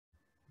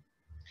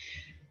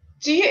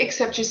Do you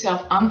accept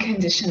yourself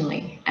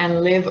unconditionally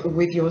and live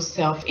with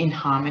yourself in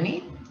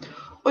harmony?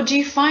 Or do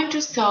you find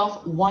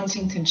yourself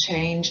wanting to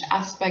change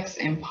aspects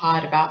in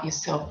part about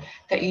yourself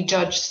that you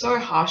judge so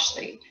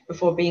harshly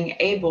before being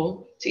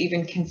able to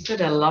even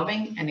consider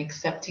loving and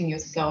accepting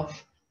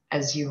yourself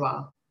as you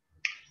are?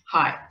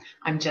 Hi,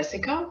 I'm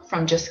Jessica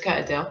from Jessica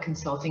Adele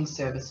Consulting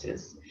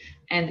Services.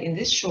 And in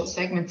this short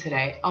segment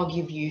today, I'll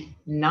give you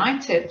 9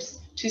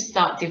 tips to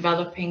start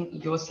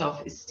developing your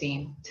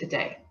self-esteem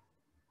today.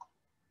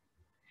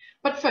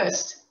 But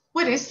first,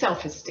 what is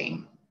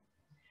self-esteem?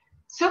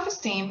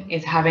 Self-esteem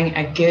is having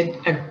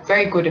a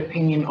very good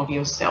opinion of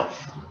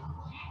yourself.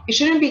 It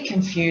shouldn't be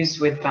confused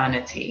with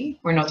vanity.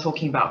 We're not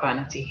talking about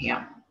vanity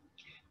here.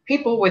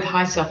 People with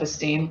high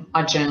self-esteem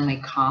are generally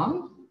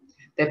calm,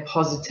 they're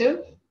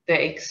positive,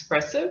 they're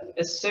expressive,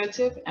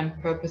 assertive, and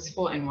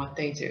purposeful in what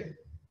they do.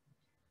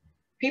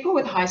 People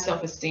with high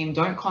self-esteem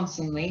don't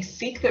constantly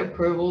seek the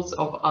approvals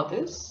of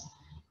others,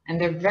 and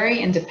they're very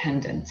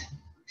independent.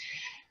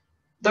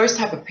 Those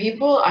type of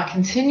people are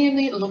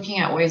continually looking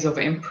at ways of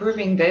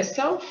improving their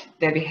self,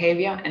 their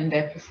behavior, and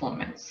their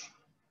performance.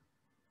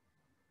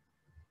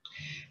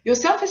 Your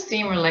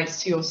self-esteem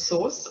relates to your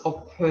source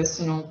of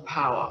personal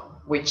power,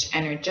 which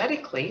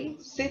energetically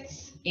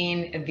sits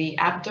in the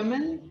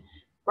abdomen,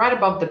 right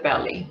above the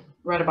belly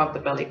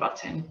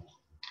button.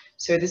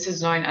 So this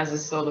is known as the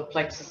solar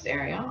plexus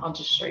area. I'll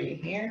just show you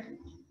here.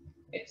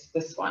 It's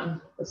this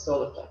one, the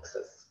solar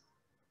plexus.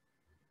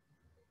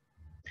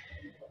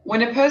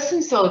 When a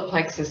person's solar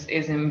plexus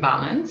is in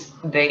balance,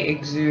 they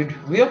exude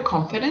real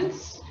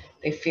confidence,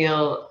 they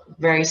feel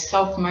very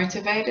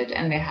self-motivated,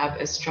 and they have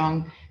a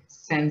strong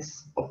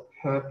sense of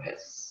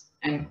purpose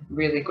and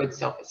really good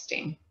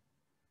self-esteem.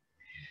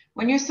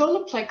 When your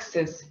solar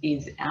plexus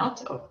is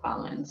out of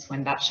balance,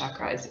 when that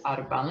chakra is out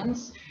of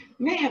balance,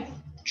 you may have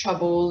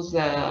troubles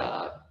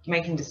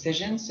making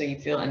decisions, so you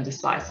feel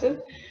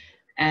indecisive,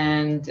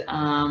 and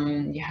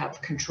you have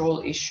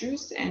control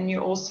issues, and you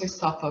also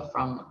suffer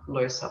from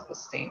low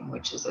self-esteem,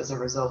 which is as a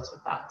result of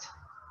that.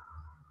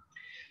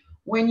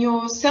 When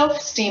your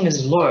self-esteem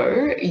is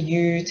low,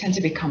 you tend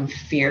to become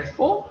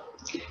fearful,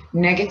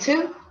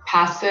 negative,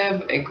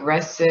 passive,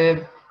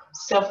 aggressive,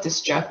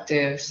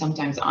 self-destructive,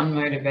 sometimes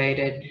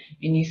unmotivated,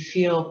 and you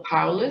feel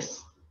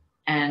powerless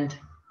and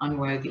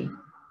unworthy.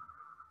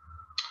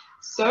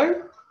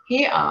 So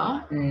here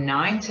are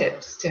 9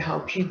 tips to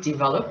help you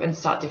develop and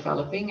start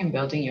developing and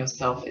building your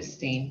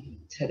self-esteem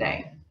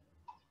today.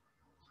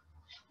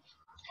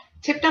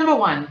 Tip number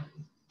 1,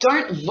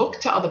 don't look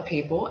to other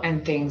people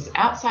and things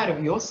outside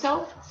of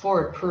yourself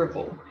for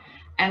approval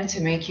and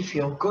to make you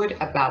feel good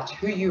about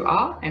who you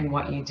are and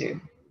what you do.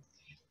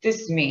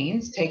 This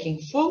means taking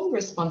full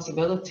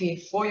responsibility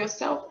for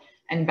yourself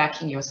and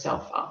backing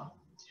yourself up.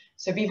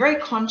 So be very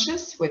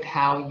conscious with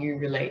how you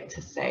relate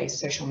to, say,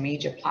 social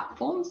media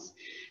platforms,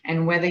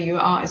 and whether you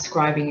are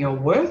ascribing your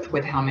worth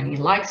with how many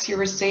likes you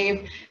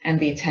receive and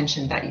the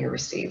attention that you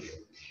receive.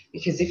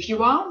 Because if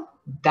you are,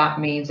 that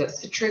means that's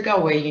the trigger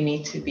where you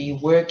need to be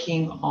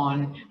working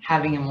on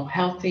having a more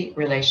healthy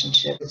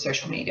relationship with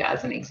social media,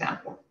 as an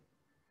example.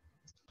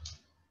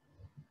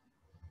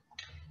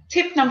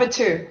 Tip number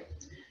 2,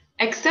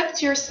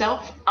 accept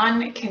yourself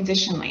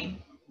unconditionally.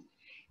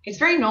 It's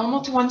very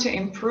normal to want to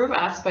improve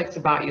aspects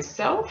about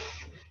yourself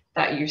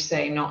that you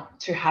say not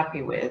too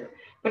happy with,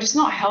 but it's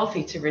not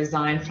healthy to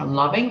resign from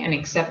loving and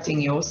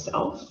accepting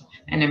yourself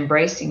and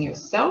embracing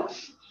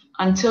yourself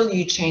until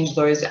you change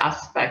those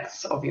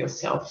aspects of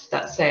yourself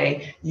that,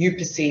 say, you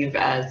perceive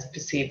as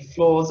perceived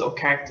flaws or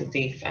character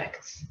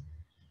defects.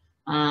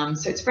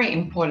 So it's very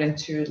important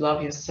to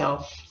love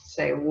yourself,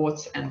 say,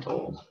 warts and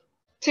all.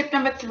 Tip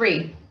number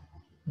 3,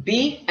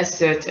 be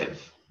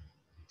assertive.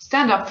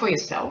 Stand up for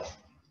yourself.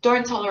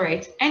 Don't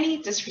tolerate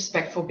any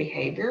disrespectful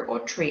behavior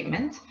or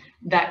treatment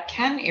that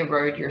can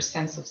erode your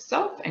sense of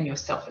self and your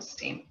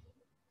self-esteem.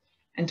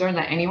 And don't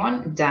let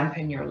anyone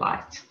dampen your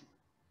light.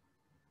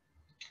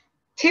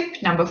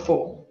 Tip number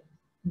 4,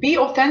 be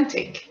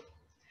authentic.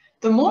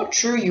 The more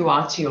true you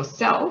are to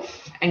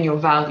yourself and your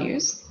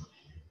values,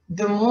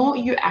 the more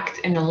you act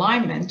in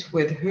alignment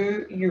with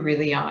who you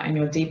really are and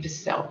your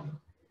deepest self.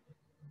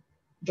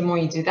 The more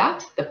you do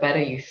that, the better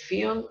you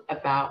feel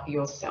about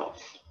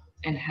yourself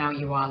and how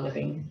you are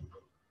living.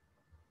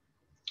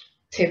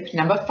 Tip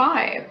number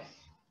 5,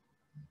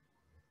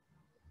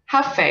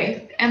 have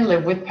faith and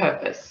live with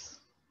purpose.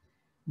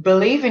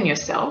 Believe in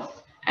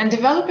yourself and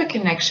develop a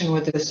connection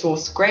with a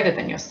source greater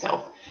than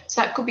yourself.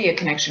 So that could be a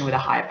connection with a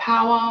higher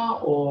power,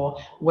 or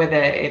whether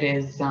it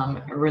is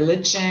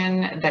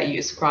religion that you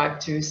ascribe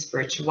to,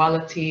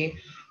 spirituality,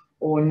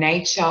 or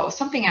nature, or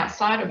something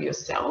outside of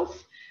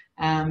yourself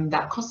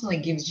that constantly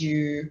gives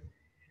you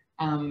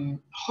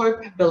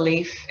hope,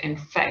 belief, and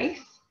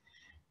faith,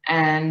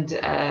 and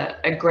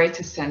a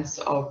greater sense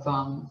of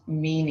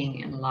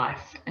meaning in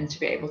life, and to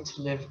be able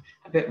to live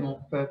a bit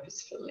more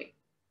purposefully.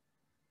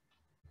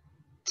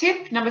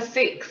 Tip number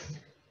 6,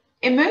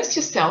 immerse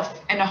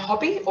yourself in a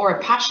hobby or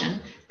a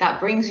passion that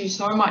brings you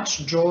so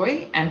much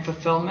joy and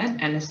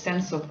fulfillment and a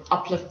sense of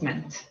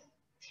upliftment.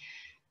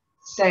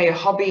 say a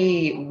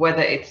hobby,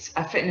 whether it's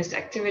a fitness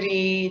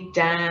activity,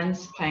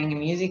 dance, playing a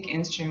music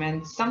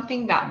instrument,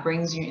 something that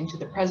brings you into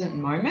the present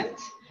moment,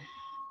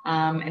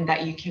 and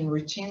that you can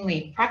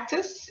routinely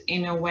practice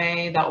in a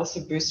way that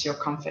also boosts your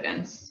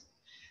confidence.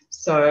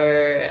 So,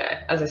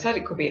 as I said,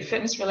 it could be a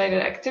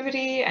fitness-related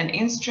activity, an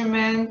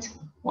instrument,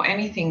 or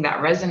anything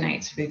that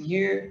resonates with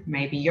you,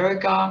 maybe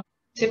yoga.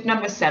 Tip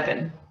number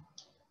 7.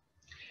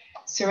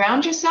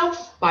 Surround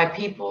yourself by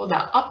people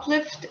that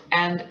uplift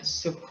and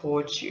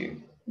support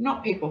you,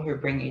 not people who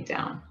bring you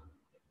down.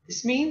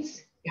 This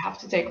means you have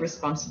to take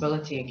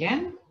responsibility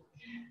again.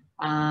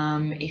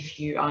 If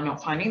you are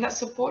not finding that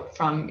support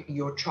from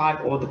your tribe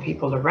or the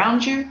people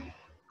around you,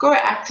 go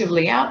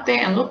actively out there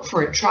and look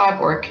for a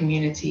tribe or a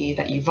community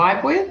that you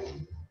vibe with,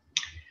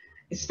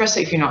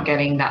 especially if you're not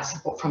getting that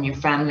support from your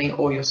family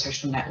or your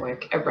social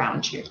network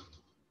around you.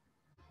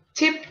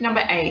 Tip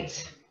number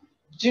 8.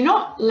 Do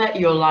not let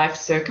your life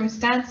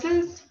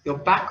circumstances, your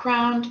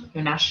background,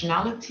 your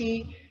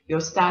nationality, your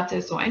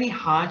status, or any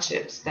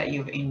hardships that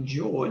you've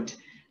endured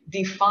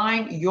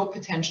define your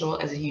potential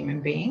as a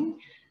human being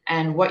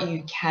and what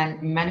you can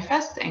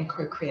manifest and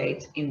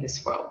co-create in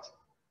this world.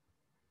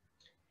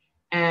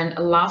 And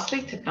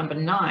lastly, tip number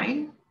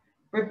 9,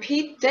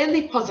 repeat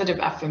daily positive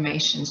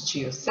affirmations to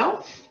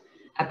yourself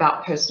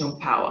about personal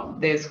power.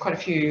 There's quite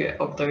a few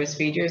of those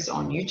videos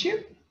on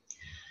YouTube.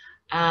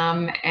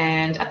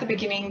 And at the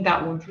beginning,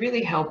 that would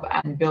really help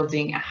in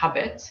building a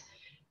habit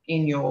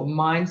in your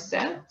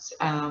mindset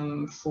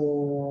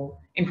for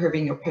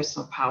improving your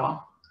personal power.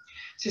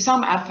 So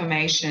some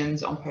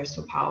affirmations on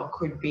personal power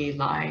could be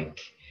like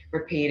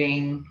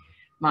repeating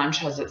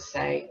mantras that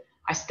say,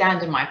 I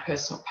stand in my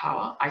personal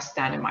power, I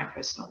stand in my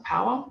personal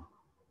power.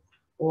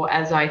 Or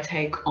as I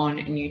take on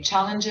new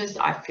challenges,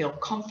 I feel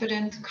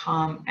confident,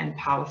 calm, and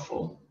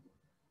powerful.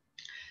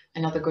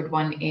 Another good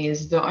one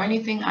is, the only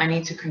thing I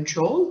need to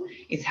control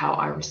is how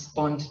I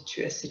respond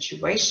to a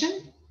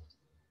situation.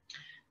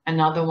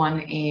 Another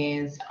one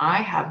is, I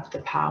have the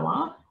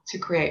power to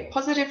create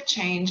positive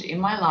change in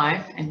my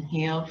life and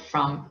heal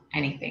from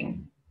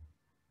anything.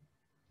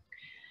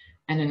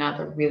 And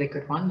another really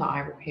good one that I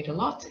repeat a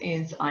lot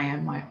is, I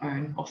am my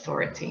own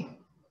authority.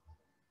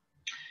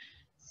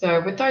 So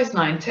with those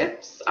 9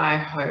 tips, I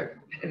hope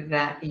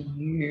that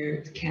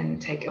you can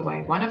take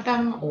away one of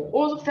them or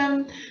all of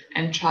them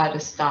and try to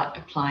start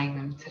applying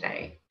them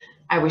today.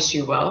 I wish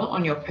you well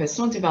on your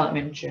personal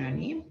development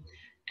journey.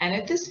 And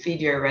if this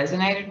video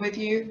resonated with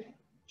you,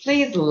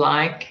 please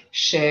like,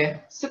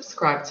 share,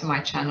 subscribe to my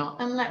channel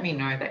and let me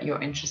know that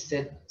you're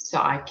interested so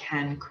I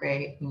can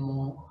create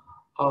more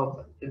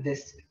of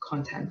this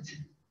content.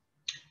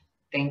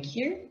 Thank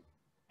you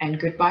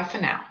and goodbye for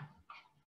now.